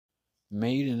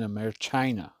Made in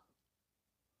AmeriChina.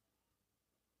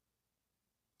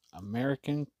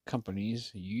 American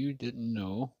companies you didn't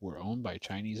know were owned by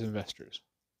Chinese investors.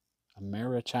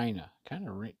 AmeriChina. Kind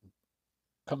of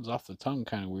comes off the tongue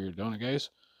kind of weird, don't it, guys?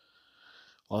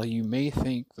 While you may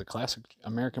think the classic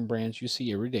American brands you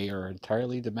see every day are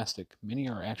entirely domestic, many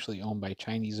are actually owned by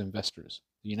Chinese investors.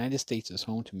 The United States is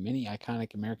home to many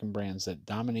iconic American brands that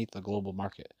dominate the global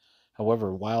market.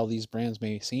 However, while these brands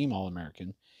may seem all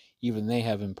American, even they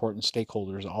have important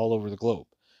stakeholders all over the globe.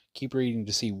 Keep reading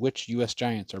to see which U.S.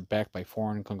 giants are backed by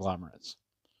foreign conglomerates.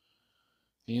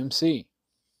 AMC,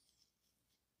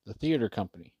 the theater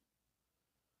company,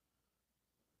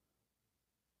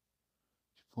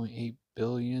 $2.8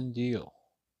 billion deal.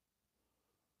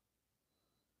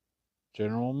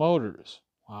 General Motors,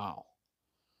 wow.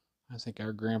 I think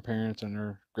our grandparents and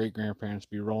their great grandparents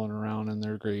be rolling around in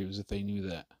their graves if they knew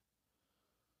that.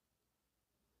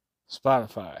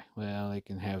 Spotify, well, they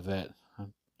can have that.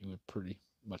 You would pretty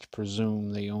much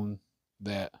presume they own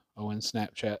that. Oh, and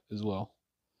Snapchat as well.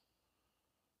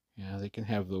 Yeah, they can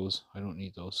have those. I don't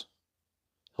need those.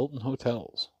 Hilton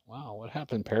Hotels. Wow, what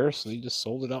happened, Paris? They just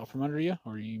sold it out from under you,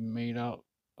 or you made out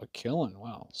a killing?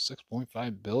 Wow,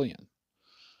 6.5 billion.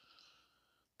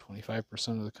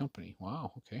 25% of the company.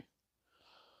 Wow, okay.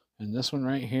 And this one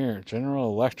right here, General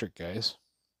Electric, guys.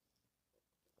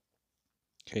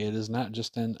 Okay, it is not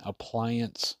just an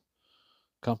appliance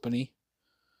company,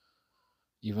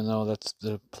 even though that's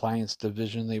the appliance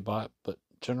division they bought, but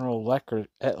General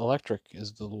Electric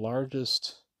is the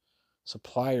largest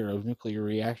supplier of nuclear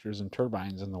reactors and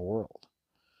turbines in the world,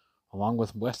 along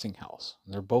with Westinghouse.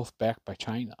 And they're both backed by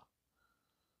China.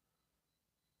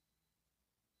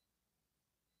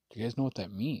 Do you guys know what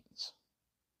that means?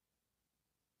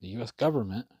 The U.S.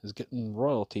 government is getting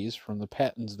royalties from the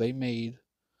patents they made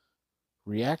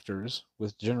reactors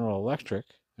with General Electric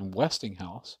and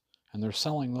Westinghouse, and they're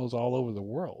selling those all over the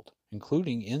world,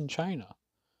 including in China.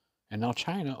 And now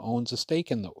China owns a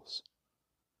stake in those.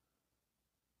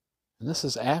 And this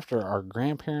is after our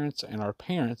grandparents and our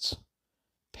parents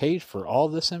paid for all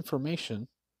this information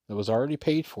that was already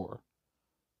paid for.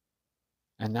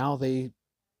 And now they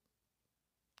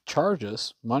charge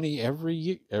us money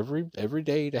every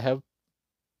day to have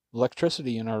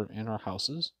electricity in our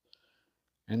houses.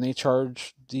 And they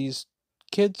charge these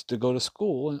kids to go to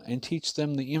school and teach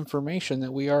them the information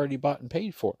that we already bought and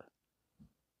paid for.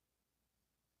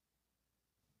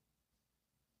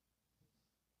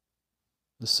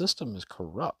 The system is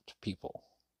corrupt, people.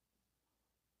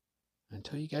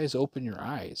 Until you guys open your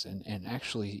eyes and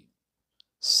actually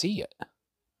see it,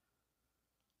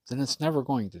 then it's never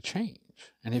going to change.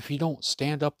 And if you don't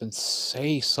stand up and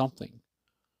say something,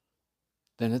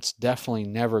 then it's definitely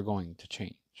never going to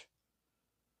change.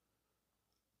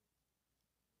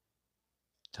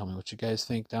 Tell me what you guys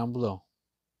think down below.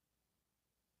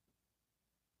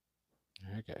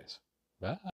 All right, guys.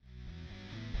 Bye.